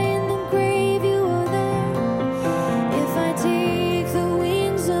lie in the grave, you are there. If I take the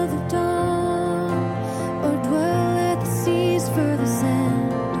wings of the dawn, or dwell at the sea's further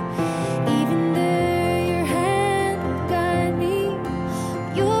sand, even there your hand will guide me.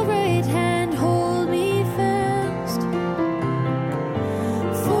 Your right hand hold me fast.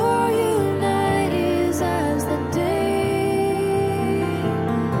 For you night is as the day.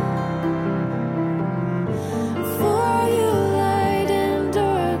 For you light and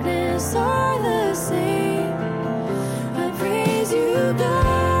darkness are the same. I praise you,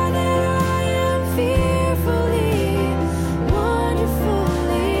 God, that I am fearfully,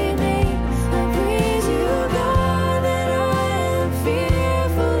 wonderfully made. I praise you, God, that I am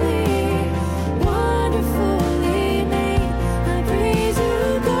fearfully, wonderfully made. I praise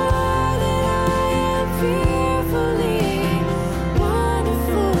you, God, that I am fearfully,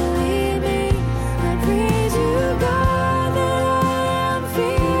 wonderfully made. I praise you, God, that I am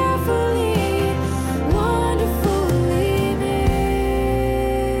fearfully, wonderfully made.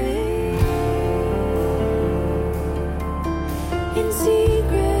 In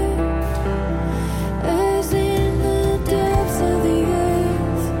secret, as in the depths of the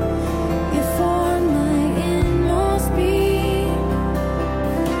earth, you formed my inmost being.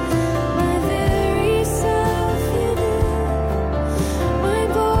 My very self you knew. My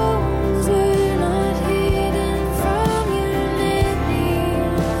bones were not hidden from you. Knit me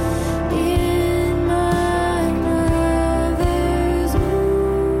in my mother's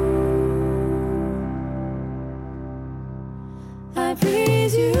womb. I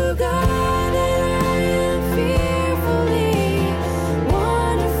praise you, God, that I am fearfully,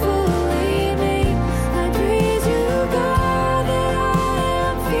 wonderfully made. I praise you, God, that I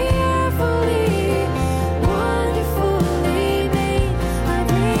am fearfully, wonderfully made. I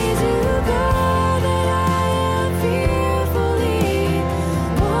praise you, God, that I am fearfully,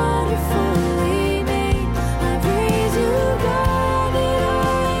 wonderfully made. I praise you, God, that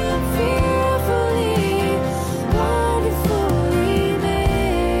I am fearfully, wonderfully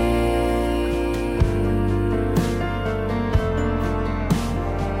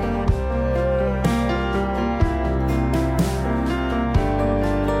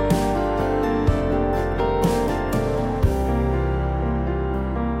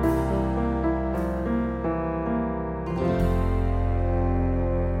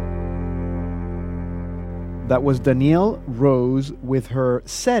That was Danielle Rose with her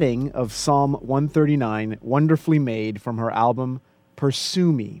setting of Psalm 139, Wonderfully Made, from her album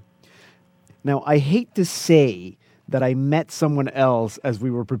Pursue Me. Now, I hate to say that I met someone else as we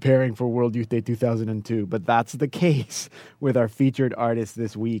were preparing for World Youth Day 2002, but that's the case with our featured artist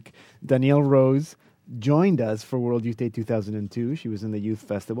this week. Danielle Rose joined us for World Youth Day 2002. She was in the Youth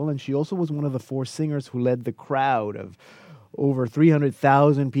Festival, and she also was one of the 4 singers who led the crowd of over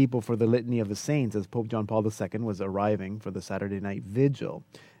 300,000 people for the Litany of the Saints as Pope John Paul II was arriving for the Saturday night vigil.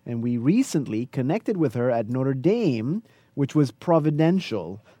 And we recently connected with her at Notre Dame, which was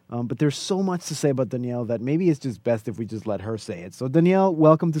providential. But there's so much to say about Danielle that maybe it's just best if we just let her say it. So Danielle,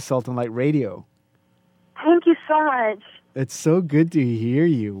 welcome to Salt and Light Radio. Thank you so much. It's so good to hear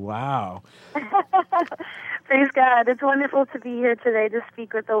you. Wow. Praise God. It's wonderful to be here today to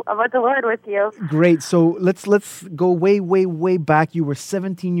speak about the Lord with you. Great. So let's go way, way, way back. You were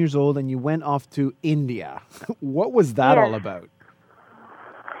 17 years old and you went off to India. What was that all about?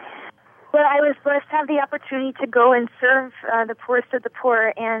 Well, I was blessed to have the opportunity to go and serve the poorest of the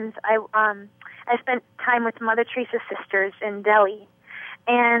poor, and I spent time with Mother Teresa's sisters in Delhi,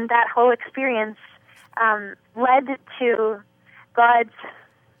 and that whole experience led to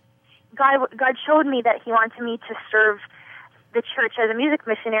God showed me that He wanted me to serve the church as a music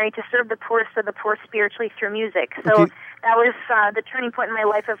missionary, to serve the poorest of the poor spiritually through music. So that was the turning point in my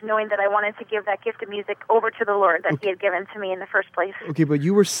life of knowing that I wanted to give that gift of music over to the Lord that He had given to me in the first place. Okay, but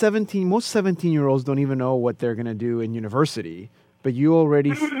you were 17. Most 17-year-olds don't even know what they're going to do in university. But you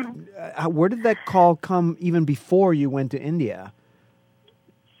already... where did that call come even before you went to India?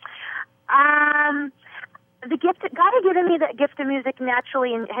 The gift, God had given me that gift of music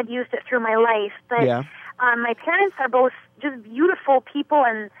naturally and had used it through my life. But my parents are both just beautiful people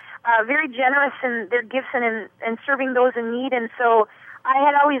and very generous in their gifts and serving those in need. And so I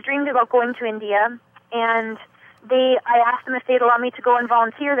had always dreamed about going to India. And I asked them if they'd allow me to go and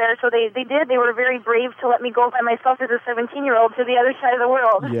volunteer there. So they did. They were very brave to let me go by myself as a 17-year-old to the other side of the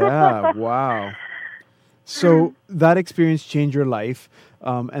world. Yeah, wow. So that experience changed your life.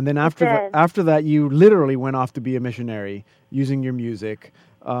 And then after that, you literally went off to be a missionary using your music.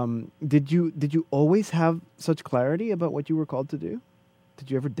 Did you always have such clarity about what you were called to do? Did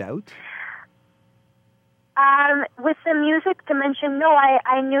you ever doubt? With the music dimension, no.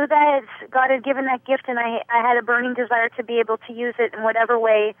 I knew that God had given that gift, and I had a burning desire to be able to use it in whatever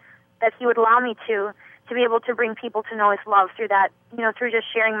way that He would allow me to be able to bring people to know His love through that, through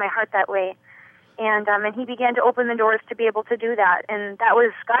just sharing my heart that way. And He began to open the doors to be able to do that, and that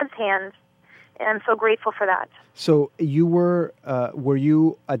was God's hand, and I'm so grateful for that. So you were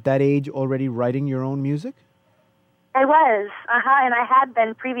you at that age already writing your own music? I was, and I had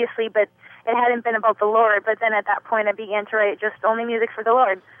been previously, but it hadn't been about the Lord. But then at that point, I began to write just only music for the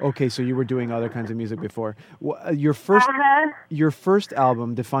Lord. Okay, so you were doing other kinds of music before. Your first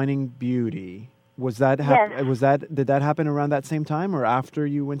album, Defining Beauty, did that happen around that same time or after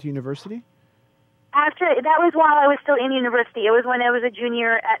you went to university? That was while I was still in university. It was when I was a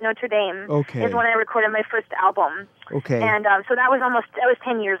junior at Notre Dame. Okay. Is when I recorded my first album. Okay. And so that was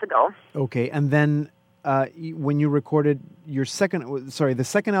 10 years ago. Okay, and then when you recorded your the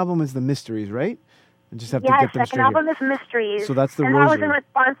second album is The Mysteries, right? I just have to get them straight. Yeah, second album is Mysteries. So that's the and Rosary.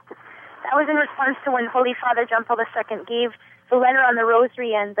 That was in response to when Holy Father John Paul II gave the letter on the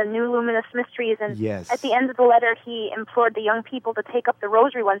Rosary and the new luminous mysteries. And at the end of the letter, he implored the young people to take up the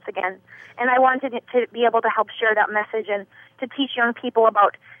Rosary once again. And I wanted it to be able to help share that message and to teach young people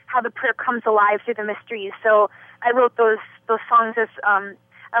about how the prayer comes alive through the mysteries. So I wrote those songs as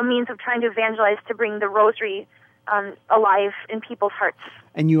a means of trying to evangelize, to bring the Rosary alive in people's hearts.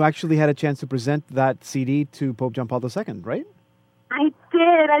 And you actually had a chance to present that CD to Pope John Paul II, right? I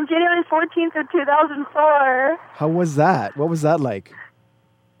did, on January 14th of 2004. How was that? What was that like?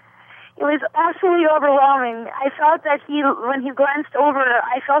 It was absolutely overwhelming. I felt that when he glanced over,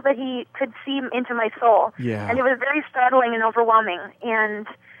 I felt that he could see into my soul. Yeah. And it was very startling and overwhelming. And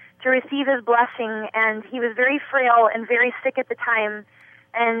to receive his blessing, and he was very frail and very sick at the time.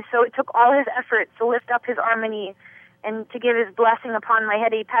 And so it took all his effort to lift up his harmony and to give his blessing upon my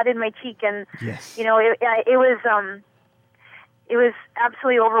head. He patted my cheek, and it was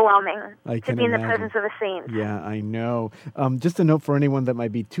absolutely overwhelming to be in the presence of a saint. Yeah, I know. Just a note for anyone that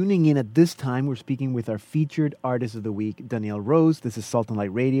might be tuning in at this time, we're speaking with our featured artist of the week, Danielle Rose. This is Salt and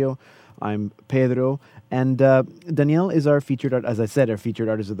Light Radio. I'm Pedro. And Danielle is our featured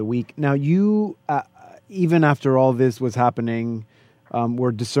artist of the week. Now, you, even after all this was happening,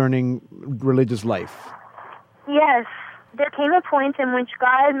 were discerning religious life. Yes. There came a point in which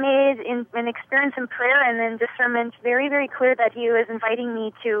God made an experience in prayer and then discernment very, very clear that He was inviting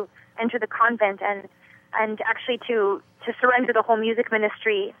me to enter the convent and actually to surrender the whole music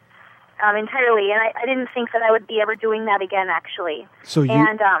ministry entirely, and I didn't think that I would be ever doing that again, actually. So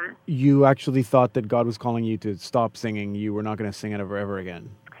you actually thought that God was calling you to stop singing. You were not going to sing it ever again.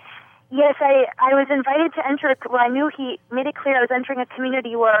 Yes, I was invited to enter. Well, I knew he made it clear I was entering a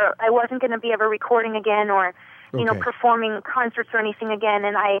community where I wasn't going to be ever recording again or, performing concerts or anything again.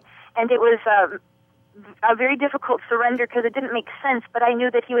 And it was a very difficult surrender because it didn't make sense. But I knew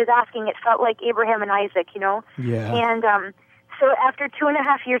that he was asking. It felt like Abraham and Isaac, Yeah. And so after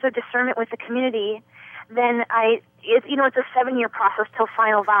 2.5 years of discernment with the community, then it's a 7-year process till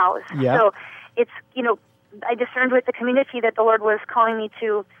final vows. Yeah. So it's I discerned with the community that the Lord was calling me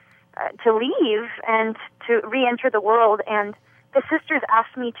to leave and to re-enter the world, and the sisters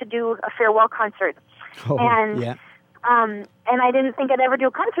asked me to do a farewell concert, and I didn't think I'd ever do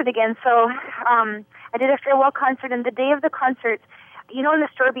a concert again, so I did a farewell concert, and the day of the concert, in the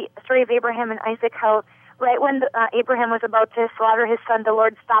story of Abraham and Isaac, how right when Abraham was about to slaughter his son, the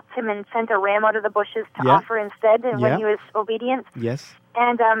Lord stopped him and sent a ram out of the bushes to offer instead, and when he was obedient. Yes.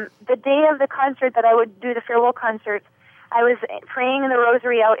 And the day of the concert that I would do the farewell concert, I was praying in the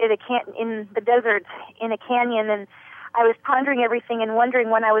rosary out in the desert, in a canyon, and I was pondering everything and wondering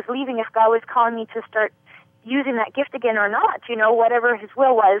when I was leaving if God was calling me to start using that gift again or not, whatever His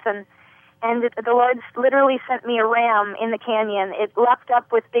will was. And the Lord literally sent me a ram in the canyon. It leapt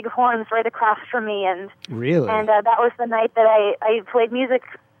up with big horns right across from me. And really? And that was the night that I played music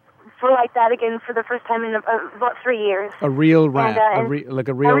like that again for the first time in about 3 years. A real ram, a real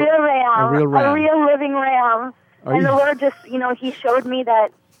living ram. And the Lord just, He showed me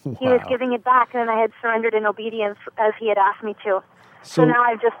that He was giving it back, and I had surrendered in obedience as He had asked me to. So now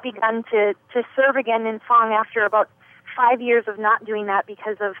I've just begun to serve again in song after about 5 years of not doing that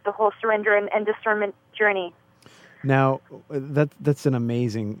because of the whole surrender and discernment journey. Now, that's an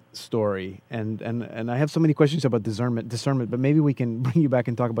amazing story, and I have so many questions about discernment, but maybe we can bring you back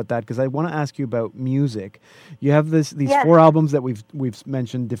and talk about that, because I want to ask you about music. You have these 4 albums that we've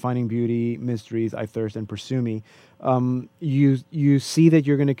mentioned: Defining Beauty, Mysteries, I Thirst, and Pursue Me. You see that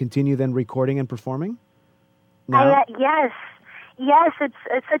you're going to continue then recording and performing? Now? Yes.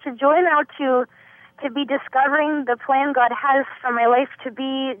 It's such a joy now to be discovering the plan God has for my life to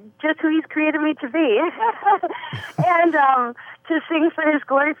be just who He's created me to be, and to sing for His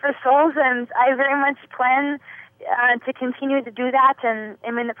glory for souls. And I very much plan to continue to do that. And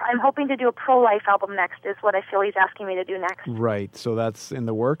I'm hoping to do a pro-life album next, is what I feel He's asking me to do next. Right. So that's in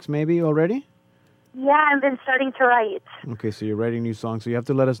the works maybe already? Yeah, I've been starting to write. Okay, so you're writing new songs. So you have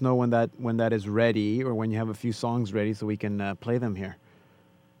to let us know when that is ready, or when you have a few songs ready, so we can play them here.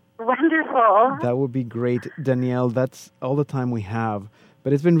 Wonderful. That would be great. Danielle, that's all the time we have.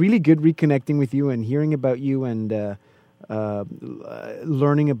 But it's been really good reconnecting with you and hearing about you and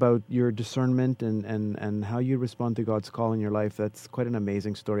learning about your discernment and how you respond to God's call in your life. That's quite an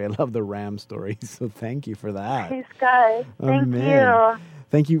amazing story. I love the ram story, so thank you for that. Praise God. Thank you.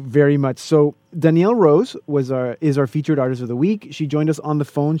 Thank you very much. So Danielle Rose is our featured artist of the week. She joined us on the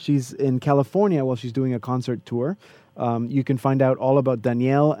phone. She's in California while she's doing a concert tour. You can find out all about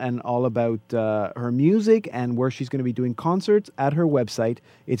Danielle and all about her music and where she's going to be doing concerts at her website.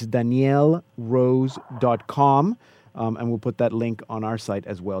 It's daniellerose.com, and we'll put that link on our site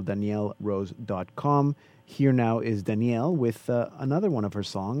as well, daniellerose.com. Here now is Danielle with another one of her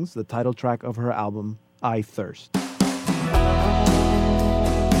songs, the title track of her album, I Thirst.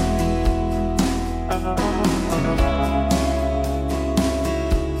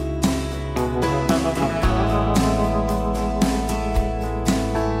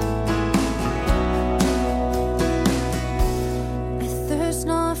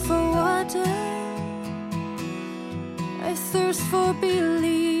 For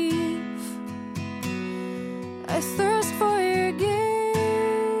belief, I thirst for your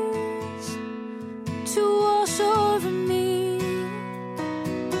gaze to wash over me.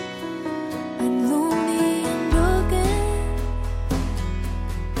 I'm lonely and broken,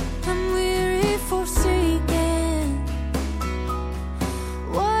 I'm weary, forsaken.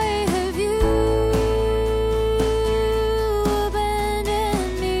 Why have you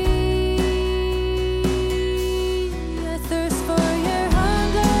abandoned me? I thirst for your heart.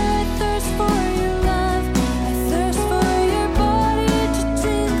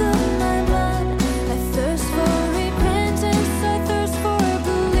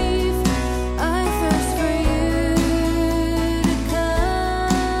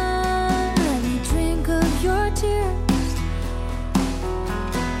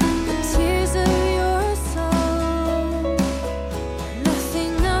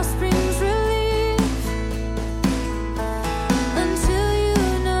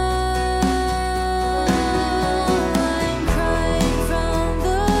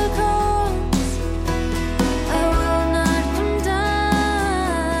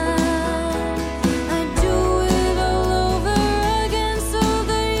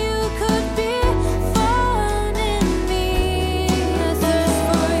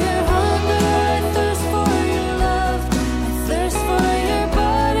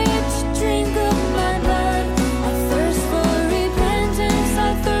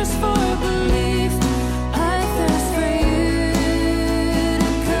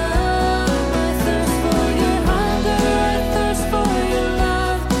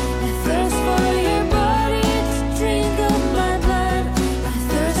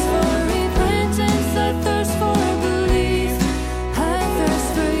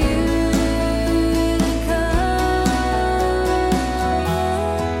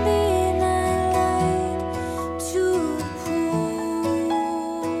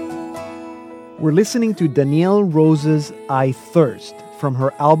 We're listening to Danielle Rose's I Thirst from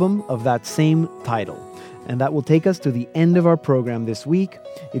her album of that same title. And that will take us to the end of our program this week.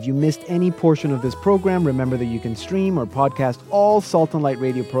 If you missed any portion of this program, remember that you can stream or podcast all Salt and Light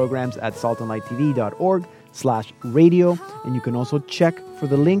Radio programs at saltandlighttv.org/radio. And you can also check for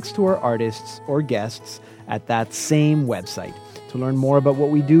the links to our artists or guests at that same website. To learn more about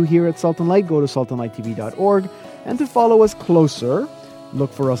what we do here at Salt and Light, go to saltandlighttv.org. And to follow us closer,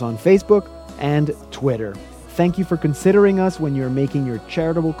 look for us on Facebook and Twitter. Thank you for considering us when you're making your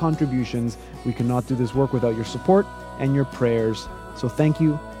charitable contributions. We cannot do this work without your support and your prayers. So thank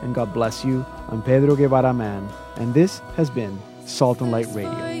you and God bless you. I'm Pedro Guevara Mann, and this has been Salt and Light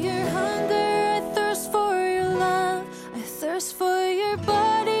Radio.